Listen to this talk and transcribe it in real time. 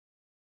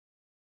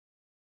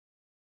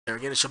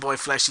Again, it's your boy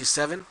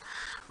Fleshy7,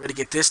 ready to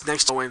get this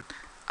next going.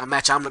 A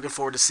match I'm looking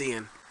forward to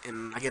seeing.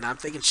 And again, I'm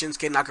thinking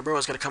Shinsuke Nakamura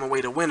is going to come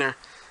away the winner.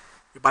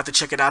 We're about to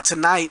check it out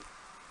tonight.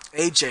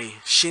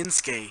 AJ,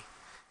 Shinsuke,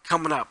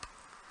 coming up.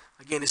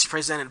 Again, it's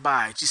presented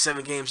by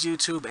G7 Games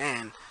YouTube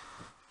and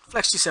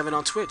Flexg7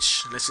 on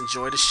Twitch. Let's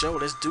enjoy the show.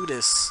 Let's do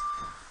this.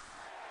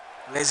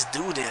 Let's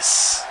do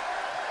this.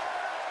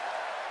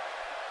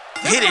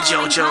 Hit it,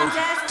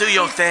 JoJo. Do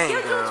your thing,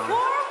 girl. For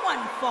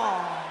one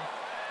fall.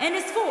 And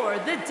it's for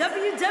the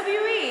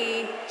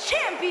WWE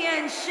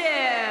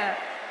Championship.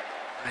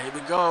 Here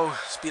we go.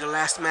 This will be the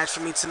last match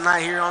for me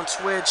tonight here on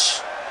Twitch.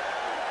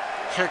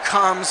 Here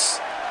comes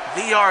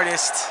the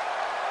artist.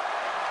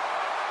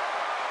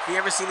 If you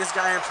ever seen this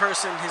guy in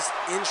person, his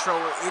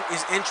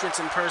entrance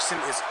in person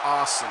is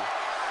awesome.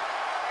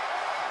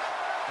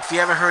 If you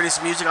ever heard his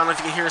music, I don't know if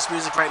you can hear his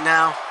music right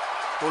now.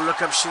 Go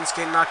look up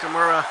Shinsuke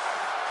Nakamura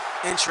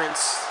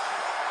entrance.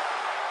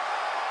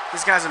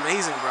 This guy's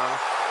amazing, bro.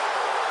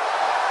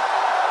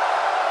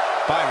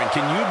 Byron,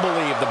 can you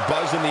believe the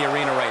buzz in the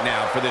arena right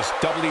now for this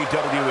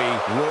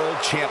WWE World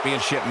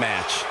Championship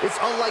match? It's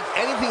unlike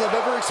anything I've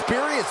ever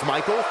experienced,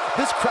 Michael.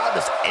 This crowd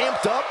is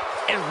amped up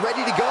and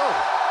ready to go.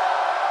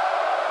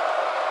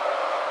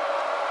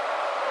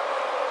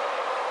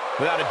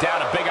 Without a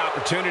doubt, a big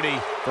opportunity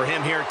for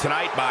him here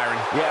tonight, Byron.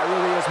 Yeah, it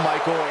really is,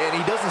 Michael, and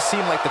he doesn't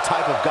seem like the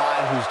type of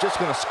guy who's just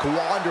going to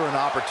squander an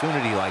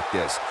opportunity like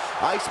this.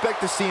 I expect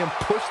to see him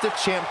push the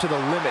champ to the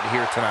limit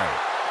here tonight.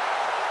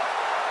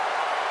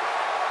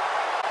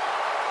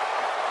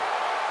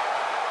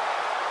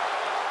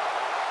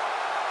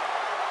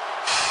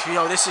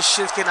 Yo, this is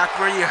Shinsuke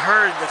Nakamura. You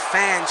heard the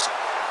fans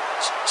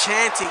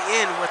chanting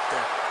in with the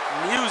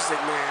music,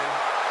 man.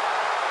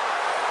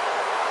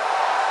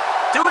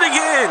 Do it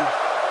again.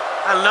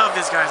 I love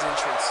this guy's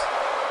entrance.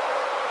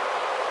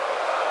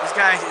 This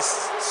guy is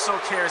so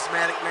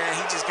charismatic, man.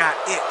 He just got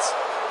it.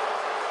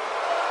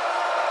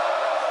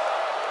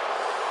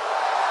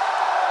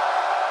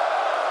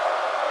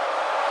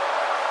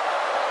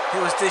 He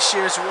was this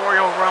year's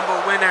Royal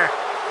Rumble winner.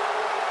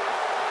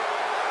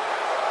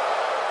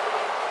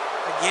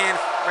 Again,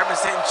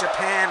 representing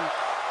Japan,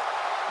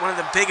 one of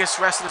the biggest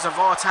wrestlers of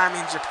all time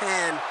in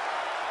Japan.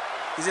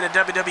 He's in the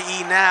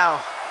WWE now.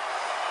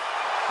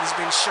 He's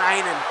been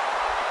shining,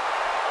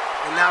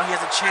 and now he has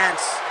a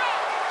chance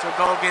to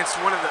go against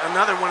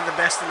another one of the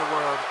best in the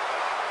world.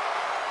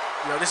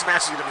 Yo, this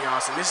match is gonna be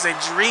awesome. This is a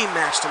dream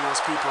match to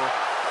most people,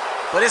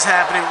 but it's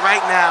happening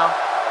right now,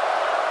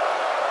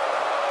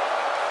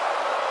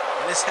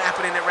 and it's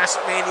happening at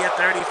WrestleMania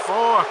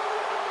 34.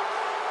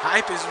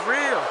 Hype is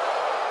real.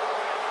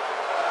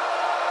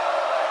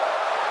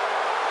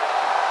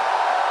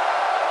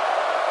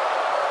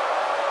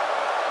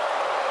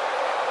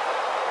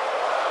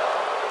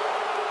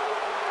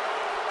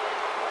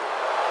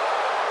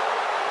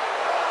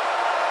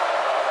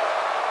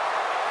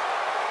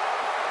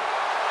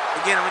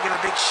 Again, I'm going to give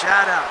a big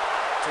shout out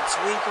to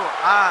Twinkle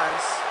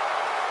Oz,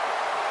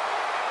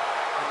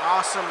 an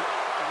awesome,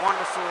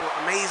 wonderful,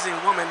 amazing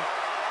woman.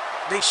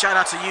 Big shout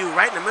out to you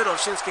right in the middle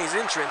of Shinsuke's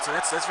entrance, so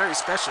that's very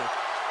special.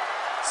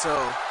 So,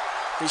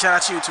 big shout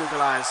out to you, Twinkle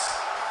Eyes.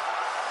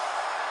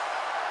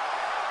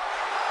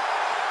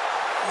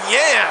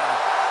 Yeah!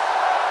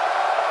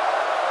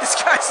 This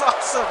guy's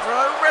awesome,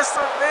 bro.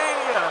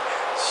 WrestleMania!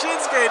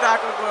 Shinsuke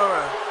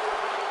Nakamura.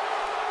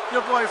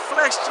 Your boy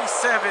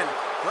Flexg7.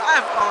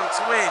 Live on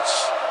Twitch.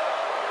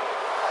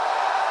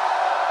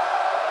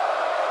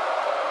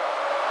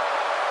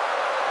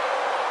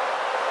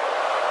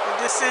 And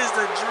this is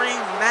the dream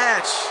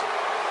match.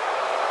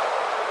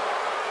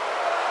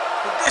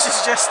 But this is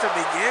just the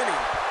beginning.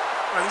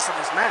 Or at least of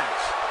this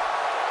match.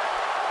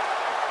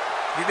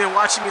 If you've been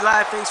watching me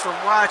live, thanks for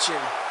watching.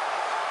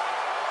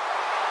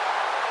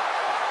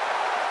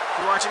 If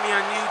you're watching me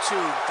on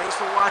YouTube, thanks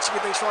for watching me,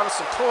 thanks for all the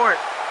support.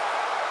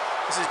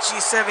 This is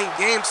G7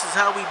 Games. This is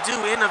how we do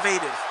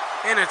innovative,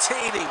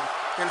 entertaining,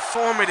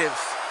 informative.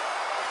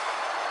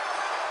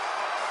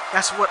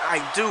 That's what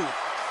I do.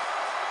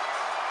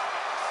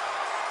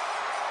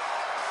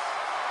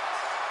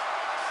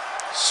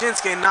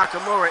 Shinsuke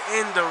Nakamura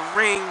in the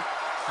ring.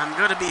 I'm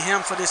going to be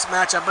him for this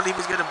match. I believe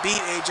he's going to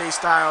beat AJ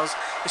Styles.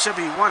 It should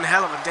be one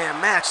hell of a damn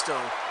match,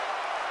 though.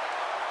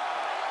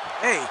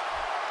 Hey,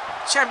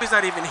 champion's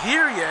not even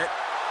here yet.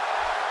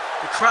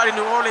 The crowd in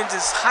New Orleans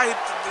is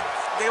hyped.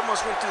 They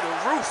almost went through the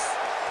roof.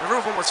 The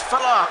roof almost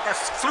flew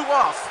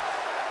off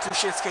to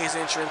Shinsuke's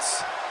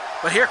entrance.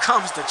 But here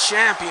comes the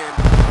champion,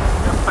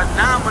 the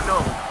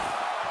phenomenal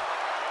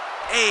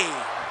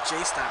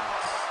AJ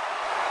Styles.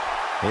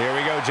 Here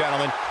we go,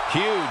 gentlemen.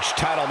 Huge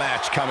title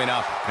match coming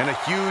up, and a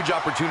huge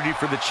opportunity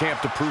for the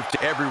champ to prove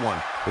to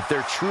everyone that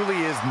there truly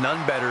is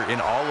none better in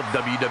all of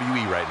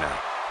WWE right now.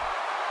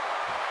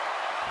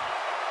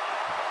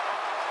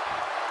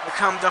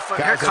 Guys,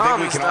 I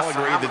think we can all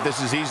agree that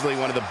this is easily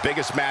one of the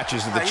biggest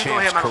matches of the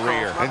champ's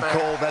career. And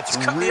Cole, that's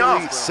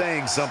really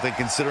saying something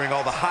considering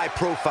all the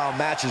high-profile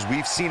matches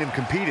we've seen him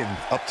compete in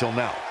up till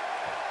now.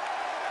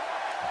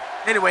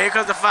 Anyway, here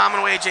comes the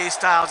phenomenal AJ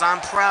Styles. I'm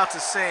proud to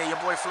say your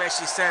boy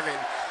Fleshy7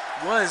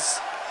 was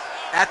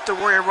at the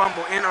Royal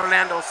Rumble in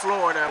Orlando,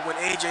 Florida, when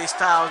AJ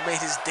Styles made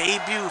his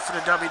debut for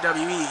the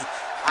WWE.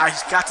 I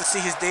got to see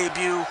his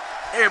debut.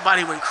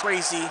 Everybody went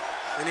crazy,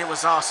 and it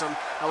was awesome.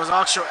 I was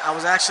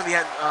actually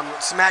at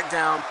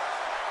SmackDown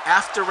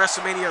after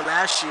WrestleMania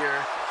last year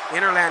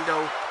in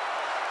Orlando,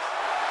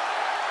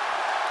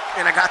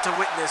 and I got to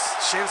witness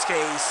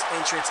Shinsuke's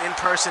entrance in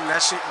person.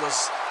 That shit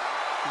was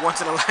once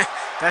in a life.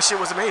 That shit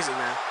was amazing,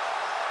 man.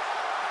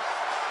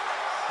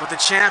 But the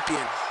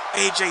champion,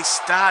 AJ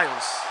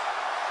Styles,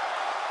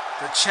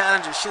 the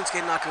challenger,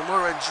 Shinsuke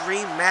Nakamura,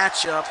 dream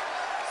matchup.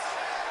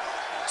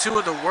 Two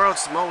of the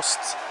world's most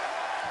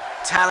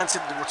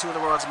talented, two of the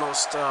world's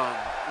most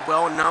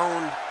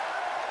well-known,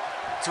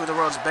 two of the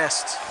world's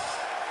best.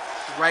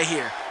 Right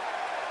here,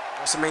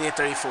 WrestleMania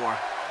 34,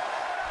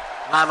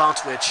 live on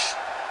Twitch.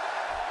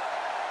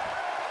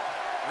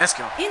 Let's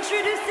go.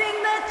 Introducing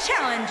the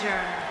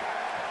challenger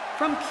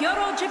from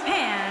Kyoto,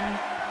 Japan,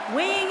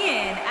 weighing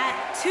in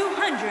at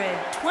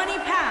 220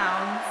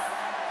 pounds,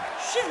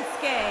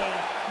 Shinsuke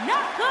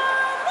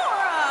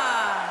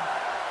Nakamura.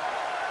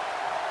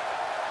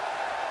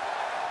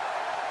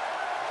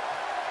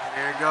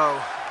 There you go,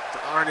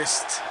 the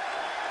artist,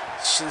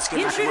 Shinsuke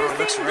Nakamura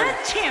looks ready.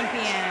 Introducing the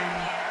champion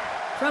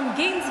from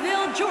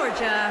Gainesville,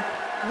 Georgia,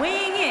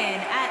 weighing in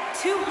at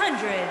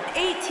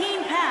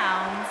 218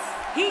 pounds,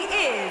 he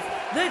is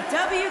the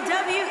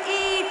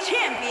WWE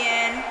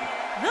Champion,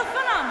 the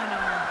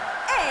phenomenal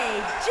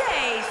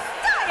AJ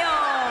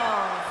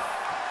Styles.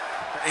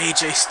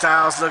 AJ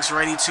Styles looks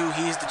ready too.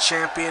 He's the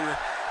champion.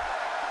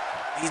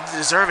 He's the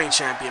deserving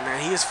champion,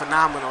 man. He is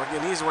phenomenal.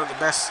 Again, he's one of the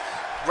best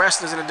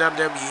wrestlers in the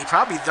WWE.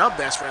 Probably the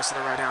best wrestler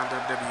right now in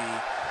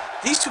WWE.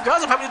 These two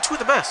guys are probably two of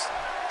the best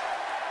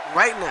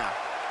right now.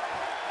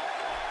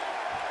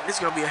 This is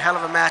going to be a hell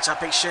of a match. I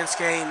picked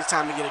Shinsuke, and it's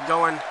time to get it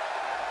going.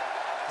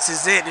 This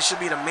is it. This should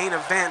be the main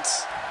event.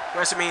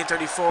 WrestleMania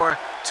 34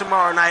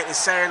 tomorrow night and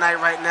Saturday night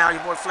right now.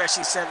 Your boy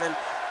Fleshy7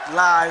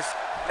 live.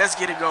 Let's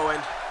get it going.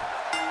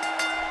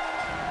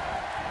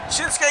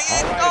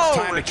 Shinsuke in. All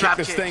right, it's time to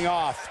kick this thing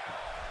off.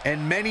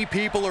 And many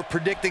people are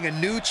predicting a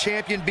new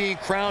champion being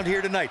crowned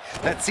here tonight.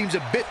 That seems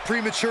a bit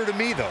premature to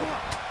me, though.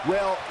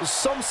 Well,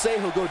 some say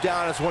he'll go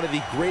down as one of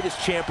the greatest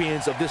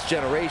champions of this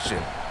generation.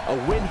 A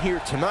win here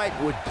tonight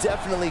would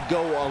definitely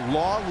go a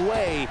long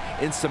way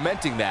in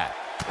cementing that.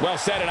 Well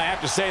said, and I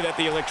have to say that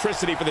the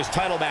electricity for this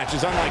title match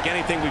is unlike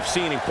anything we've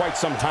seen in quite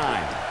some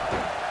time.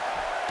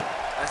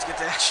 Let's get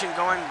the action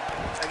going.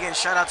 Again,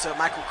 shout out to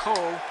Michael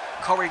Cole,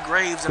 Corey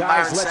Graves, and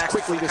Guys, Byron let's Saxton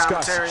quickly for the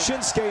discuss commentary.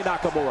 Shinsuke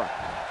Nakamura.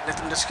 Let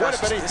them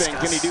discuss. What, if anything,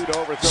 can he do to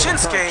overthrow the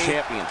current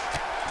champion?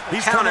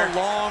 He's come a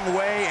long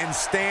way and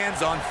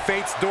stands on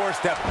fate's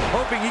doorstep,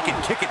 hoping he can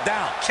kick it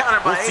down.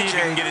 Counter by We'll see if he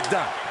AJ. can get it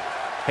done.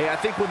 Hey, I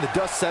think when the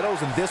dust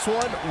settles in this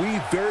one, we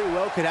very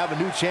well could have a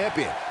new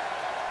champion.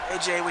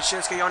 AJ with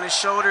Shinsuke on his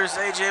shoulders.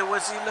 AJ,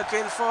 what's he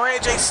looking for?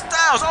 AJ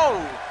Styles.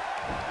 Oh,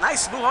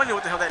 nice move. I don't know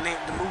what the hell that name,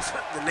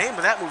 the name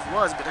of that move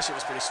was, but that shit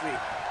was pretty sweet.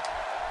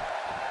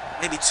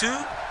 Maybe too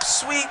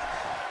sweet.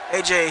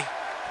 AJ,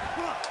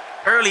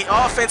 early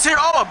offense here.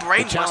 Oh, a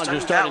brain buster.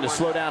 Challenger's starting to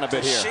slow down a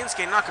bit here.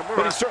 Shinsuke Nakamura.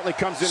 But he certainly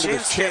comes into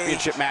this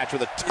championship match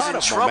with a ton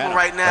of trouble momentum.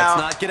 right now.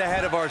 Let's not get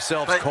ahead of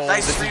ourselves, But Cole.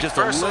 nice This is just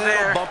a little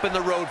there. bump in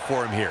the road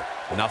for him here.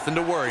 Nothing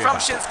to worry From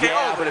about. Shinsuke.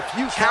 Yeah, Oh, but if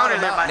you counter count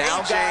him there by out now,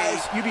 AJ.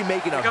 guys, you'd be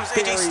making a Here comes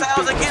very AJ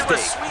Styles big again with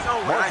a mistake. sweet,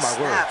 oh, Mark nice my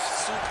snap,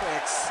 words.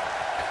 suplex.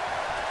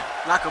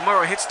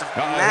 Nakamura hits the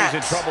mat.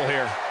 He's in trouble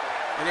here.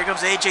 And here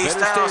comes AJ Better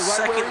Styles,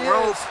 stay right where second he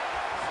rope. is.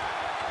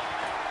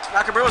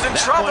 Nakamura's in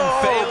That trouble.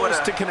 one fails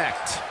but to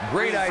connect.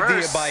 Great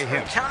reverse idea by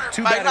him. counter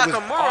Too by bad it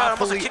was Nakamura. Almost a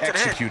awfully kick to the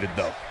head. executed,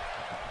 though.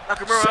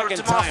 Nakamura Second with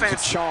some time's a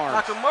offense. charm.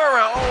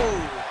 Nakamura,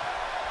 oh,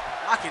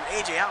 knocking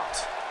AJ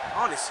out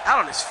on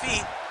his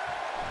feet.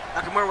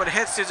 Nakamura with a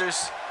head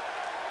scissors.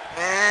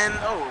 And,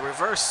 oh,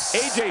 reverse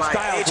AJ by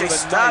Styles AJ with a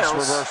Styles.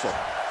 nice reversal.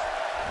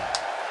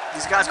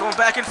 These guys going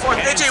back and forth.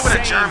 An AJ with a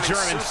insane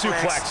German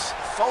suplex.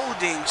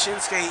 Folding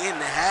Shinsuke in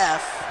half.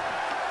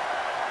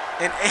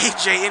 And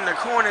AJ in the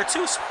corner.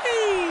 Too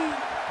sweet.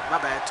 My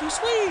bad. Too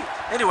sweet.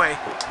 Anyway,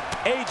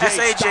 that's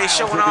AJ Styles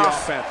showing with the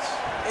off. offense.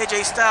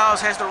 AJ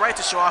Styles has the right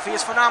to show off. He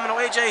is phenomenal.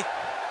 AJ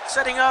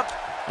setting up.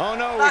 Oh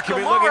no, we could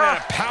be looking at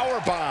a power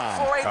bomb.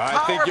 For a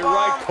I think you're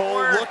right, Cole.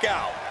 or Look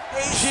out.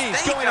 Jeez,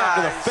 Jeez, going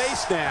after the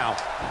face now.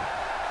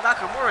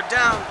 Nakamura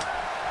down.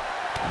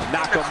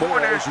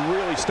 Nakamura is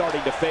really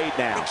starting to fade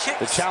now.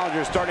 The challenger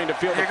is starting to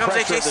feel Here the comes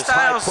pressure AJ of this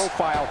Styles.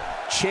 high-profile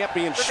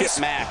championship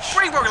match.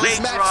 Springboard leg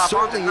This match drop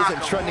certainly onto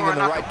isn't trending in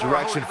the right Nakamura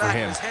direction holding for back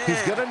him. his head.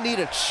 He's going to need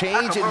a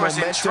change in Nakamura's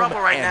in momentum trouble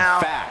right and now.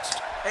 fast.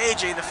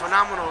 AJ, the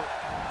phenomenal,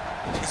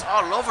 is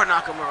all over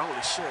Nakamura.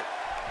 Holy shit.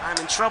 I'm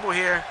in trouble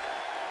here.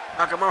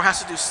 Nakamura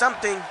has to do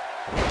something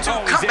to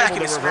come back in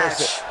this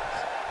match.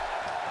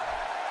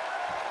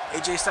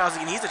 AJ Styles,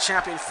 again, he's the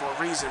champion for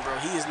a reason, bro.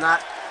 He is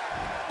not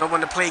no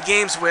one to play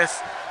games with.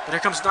 But here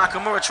comes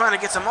Nakamura trying to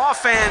get some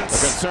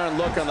offense. A concerned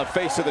look on the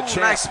face of the champ.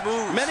 Nice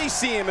move. Many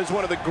see him as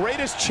one of the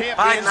greatest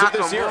champions of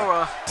this era.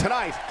 Nakamura.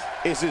 Tonight,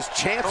 is his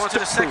chance Going to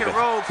the second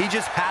rope. He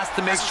just has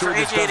to make sure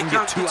this AJ doesn't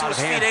get too out of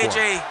hand for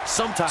him.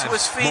 Sometimes to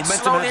his feet,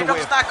 momentum slowly has a way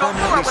of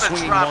Nakamura permanently with a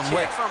swinging drop one kick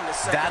way. from the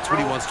second That's what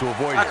he rope. wants to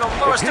avoid here.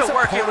 Nakamura If his still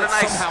working with a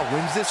opponent nice somehow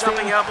wins this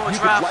jumping thing, elbow you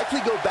drop. could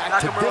likely go back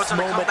to Nakamura's this on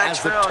the moment comeback as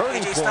the trail.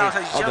 turning AJ point Styles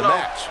has of the yellow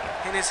match.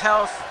 in his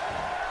health,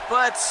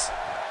 but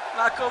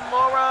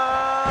Nakamura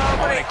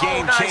What a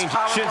game change.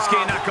 nice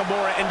Shinsuke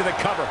Nakamura into the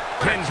cover.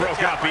 Pin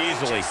broke up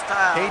easily.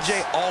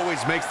 AJ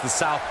always makes the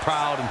South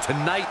proud, and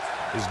tonight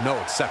is no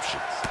exception.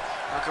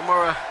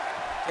 Nakamura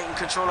taking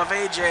control of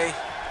AJ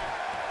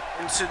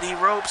into the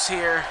ropes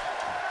here.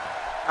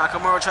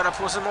 Nakamura trying to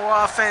pull some more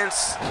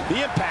offense.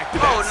 The impact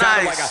of that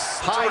sounded like a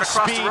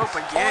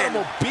high-speed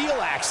automobile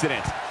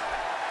accident.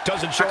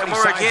 Doesn't show any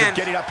signs of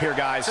getting up here,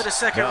 guys. To the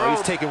second rope.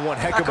 He's taking one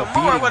heck of a beating,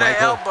 Nakamura with an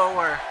Michael. elbow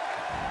or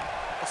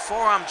a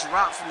forearm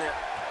drop from the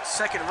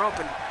second rope,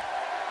 and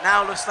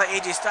now it looks like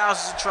AJ Styles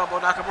is in trouble.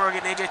 Nakamura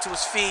getting AJ to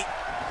his feet.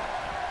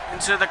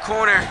 Into the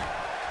corner.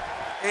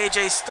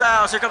 AJ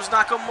Styles. Here comes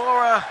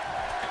Nakamura.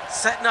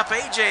 Setting up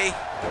AJ.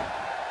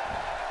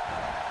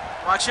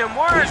 Watch him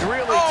work. He's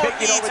really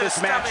taking over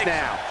this match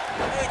now.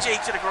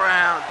 AJ to the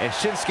ground. And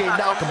Shinsuke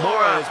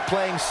Nakamura is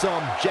playing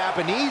some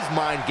Japanese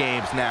mind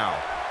games now.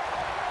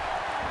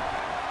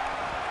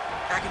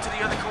 Back into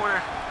the other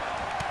corner.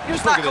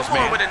 Just look at this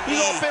man. With a He's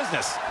all knee.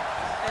 business.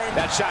 And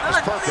That shot was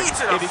another knee perfect.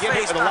 to the If you get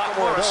hit face, with a lot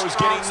more of Nakamura, those,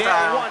 strong getting nailed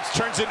style. once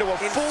turns into a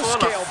In full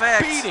full-scale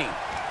effect. beating.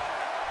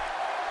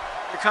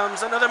 Here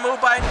comes another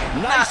move by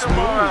Nice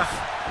Nakamura. move.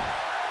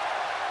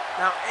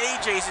 Now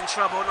AJ's in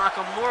trouble.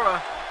 Nakamura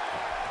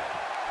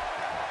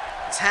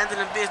is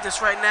handling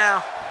business right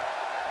now.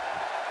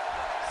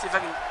 See if I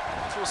can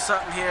pull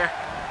something here.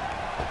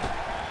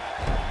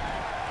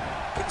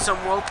 Get some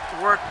rope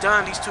work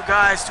done. These two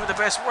guys, two of the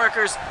best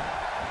workers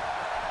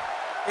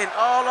in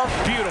all of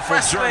Beautiful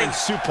wrestling. German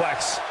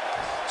suplex.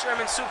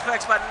 German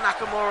suplex by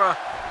Nakamura.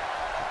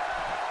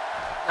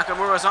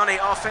 Nakamura's on an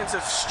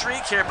offensive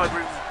streak here, but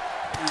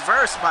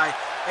reversed by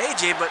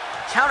AJ, but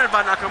countered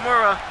by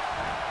Nakamura.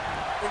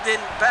 And then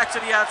back to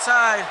the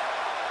outside.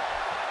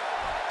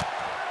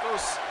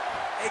 Goes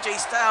AJ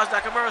Styles.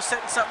 Nakamura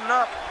setting something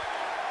up.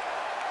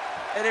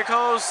 And here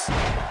goes,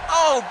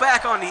 oh,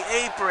 back on the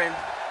apron.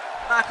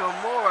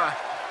 Nakamura.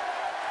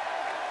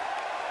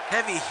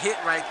 Heavy hit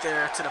right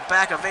there to the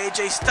back of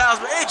AJ Styles.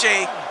 But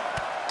AJ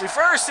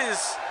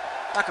reverses.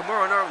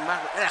 Nakamura,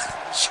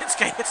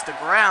 Shinsuke hits the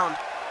ground.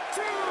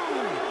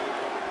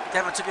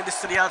 Devin took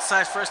this to the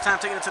outside. First time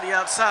taking it to the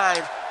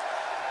outside.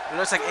 It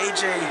looks like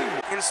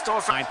AJ in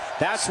store for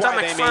That's stomach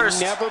why they first.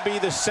 may never be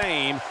the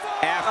same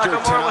after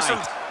Nakamura with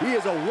some tonight. He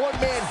is a one-man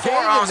gang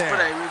forearms, in but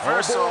there. a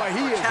reversal. Oh boy,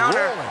 he is Counter.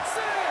 rolling.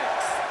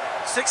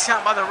 6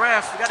 count by the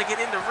ref. We got to get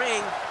in the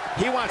ring.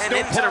 He wants And no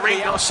into the part of ring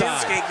the goes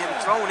outside. Shinsuke,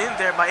 getting thrown in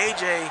there by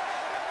AJ.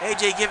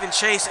 AJ giving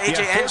chase. AJ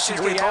and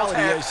Shinsuke both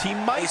have he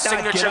might a not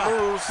signature get up,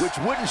 move. Which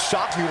wouldn't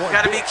shock me one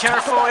Gotta bit. be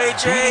careful, Talk about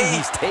AJ. the beating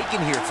he's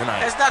taking here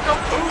tonight. As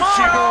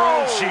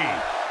Nakamura.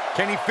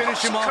 Can he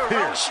finish him off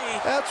here?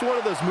 That's one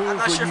of those I'm moves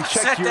not where sure you if I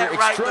check said your that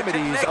right, but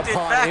extremities connected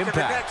upon back of the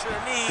neck impact. to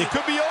the knee. It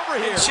could be over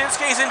here. And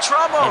Shinsuke's in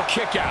trouble. A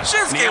kick out.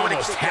 Shinsuke He with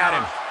a almost kick had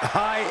out. him.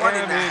 I One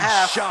am and a in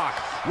half. shock.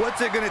 What's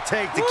it going to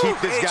take to Woo,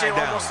 keep this AJ guy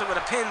down? almost with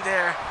a pin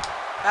there.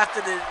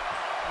 After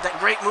that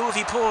great move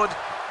he pulled.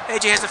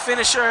 AJ has a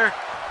finisher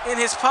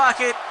in his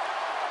pocket.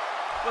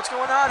 What's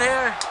going on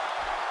here?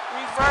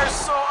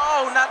 Reversal.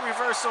 Oh, not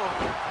reversal.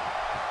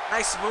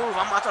 Nice move.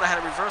 I thought I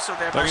had a reversal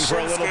there. Looking for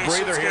a little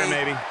breather here,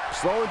 maybe.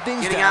 Slowing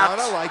things Getting down. out.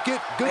 I like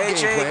it. Good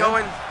AJ game plan.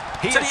 going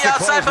He to hits the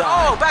outside, but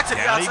clothesline. oh, back to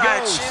the Down he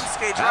outside. goes.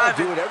 Shinsuke That'll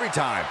driving. do it every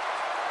time.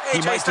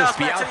 He AJ might Styles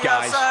just be back to out, the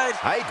guys. outside.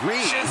 I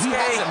agree. He Shinsuke.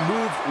 hasn't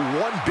moved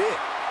one bit.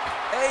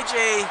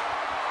 AJ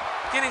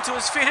getting to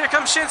his feet. Here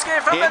comes Shinsuke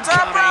from the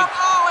top Incoming. rope.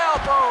 Oh,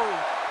 elbow.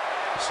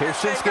 Here's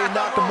Shinsuke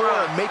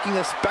Nakamura making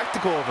a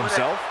spectacle of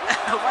himself.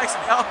 Nice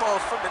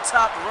elbow from the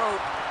top rope.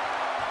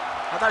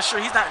 I'm not sure.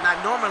 He's not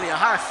normally a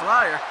high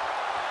flyer.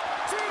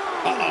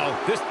 Uh-oh.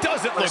 This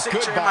doesn't But a look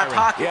good, signature in my Byron.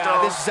 pocket, Yeah,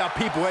 though. this is how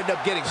people end up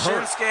getting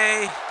hurt.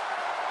 Shinsuke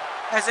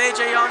has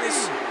AJ on his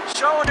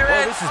shoulder. Oh,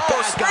 And this is oh,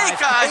 bad, snake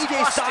guys. eyes AJ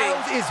busting.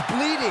 Styles is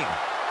bleeding.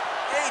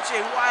 AJ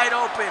wide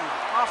open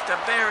off the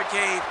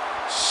barricade.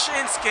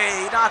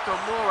 Shinsuke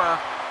Nakamura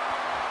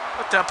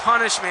with the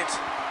punishment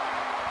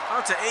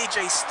onto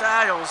AJ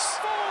Styles.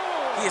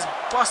 He is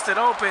busted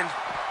open.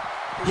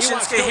 And He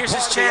wants Shinsuke, no here's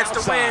his part of the chance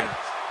to win.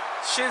 outside.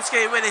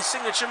 Shinsuke with a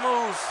signature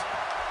move.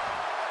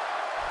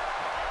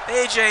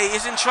 AJ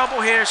is in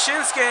trouble here.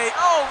 Shinsuke,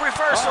 oh,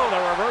 reversal. Oh,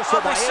 the reversal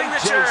of the by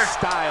signature. AJ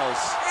Styles.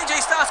 AJ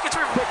Styles gets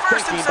Quick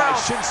reversed thinking by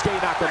himself. Shinsuke Here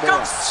Nakamura.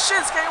 comes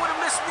Shinsuke with a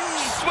missed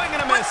knee. Swing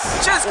and a miss.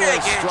 Shinsuke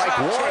Or again. strike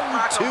Drop kick,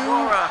 1, 2,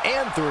 Nakamura.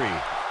 and 3.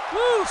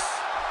 Woof.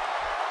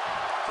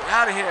 Get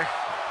out of here.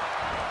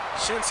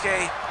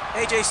 Shinsuke,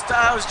 AJ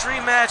Styles,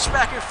 dream match,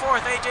 back and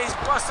forth. AJ's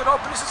busted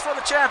open. This is for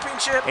the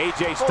championship.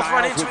 AJ Both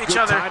run Styles into with each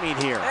good other. timing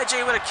here.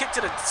 AJ with a kick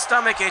to the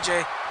stomach.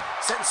 AJ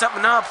setting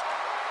something up.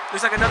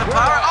 Looks like another Good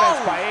power.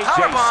 offense Oh, by AJ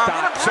powerbomb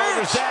in a Styles. Shoulders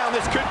bridge. down.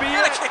 This could be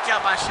And a it. kick out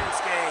by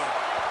Shinsuke.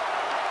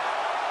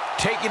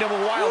 Taking him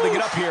a while to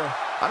get up here.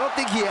 I don't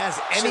think he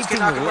has anything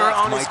Shinsuke Nakamura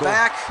left, on his Michael.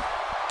 back.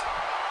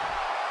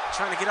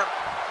 Trying to get up.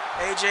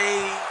 AJ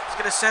is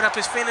going to set up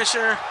his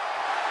finisher.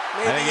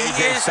 Maybe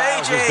he is.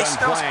 AJ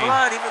smells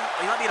blood. Even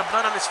he might be the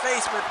blood on his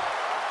face, but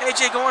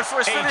AJ going for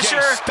his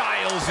finisher.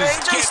 Styles is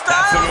AJ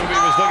Styles. That's the move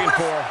he was looking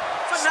for.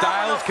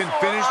 Styles can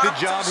finish the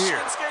job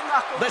here.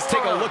 Let's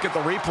take a look at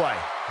the replay.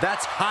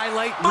 That's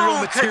highlight reel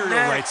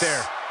material right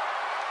there.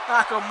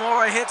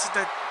 Nakamura hits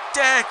the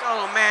deck.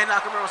 Oh man,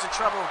 Nakamura's in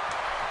trouble.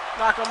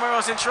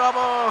 Nakamura's in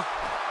trouble.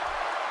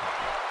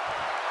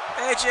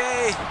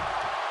 AJ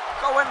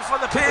going for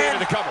the pin.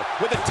 Into the cover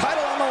with the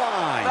title on the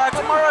line.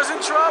 Nakamura's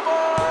in trouble.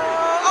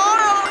 Oh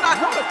no,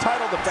 What a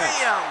title defense.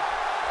 Damn.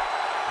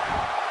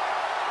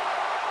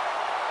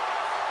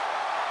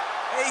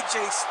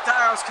 AJ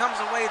Styles comes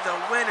away the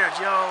winner,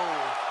 Joe.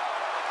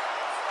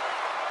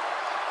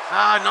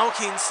 Ah, no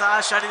King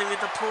Sasha. I didn't even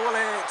get to pull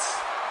it.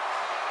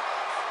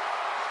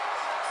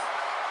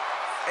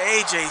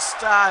 AJ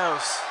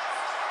Styles.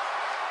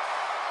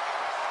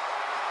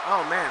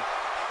 Oh, man.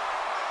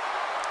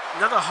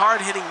 Another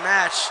hard-hitting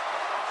match.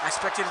 I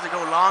expected it to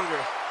go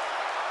longer.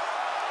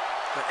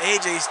 But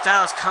AJ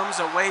Styles comes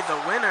away the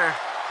winner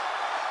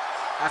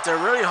after a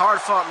really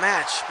hard-fought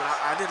match. But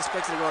I did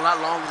expect it to go a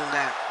lot longer than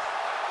that.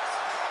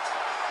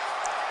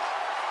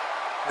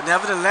 But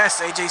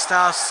nevertheless, AJ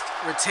Styles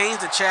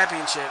retains the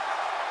championship,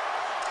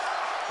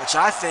 which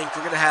I think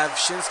we're going to have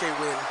Shinsuke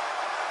win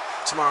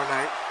tomorrow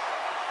night.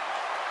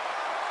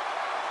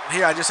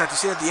 Here, I just have to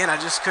see at the end, I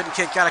just couldn't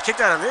kick out. I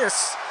kicked out of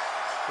this,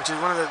 which is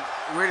one of the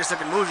weirdest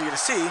looking moves you're going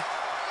to see.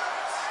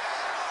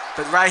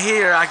 But right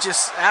here,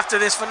 after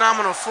this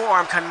phenomenal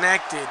forearm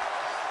connected,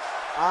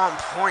 on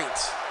point,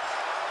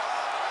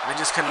 I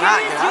just could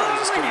not get out.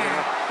 I just couldn't get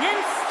up.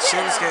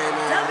 Shinsuke,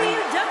 man.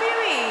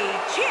 WWE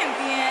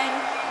Champion.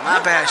 My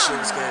bad,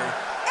 Shinsuke.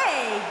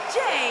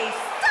 AJ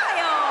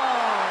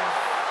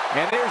Styles.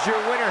 And there's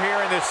your winner here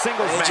in this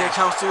singles match. AJ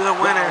comes through the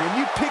winner. Wow, when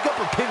you pick up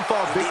a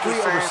pinfall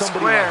victory over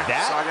somebody like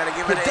that, so I gotta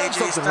give it to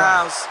AJ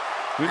Styles. Right.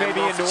 We may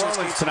be in New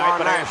Orleans tonight,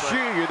 but I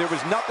assure you there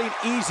was nothing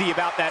easy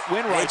about that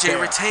win right there.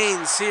 AJ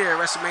retains here,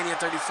 WrestleMania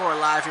 34,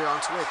 live here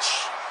on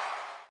Twitch.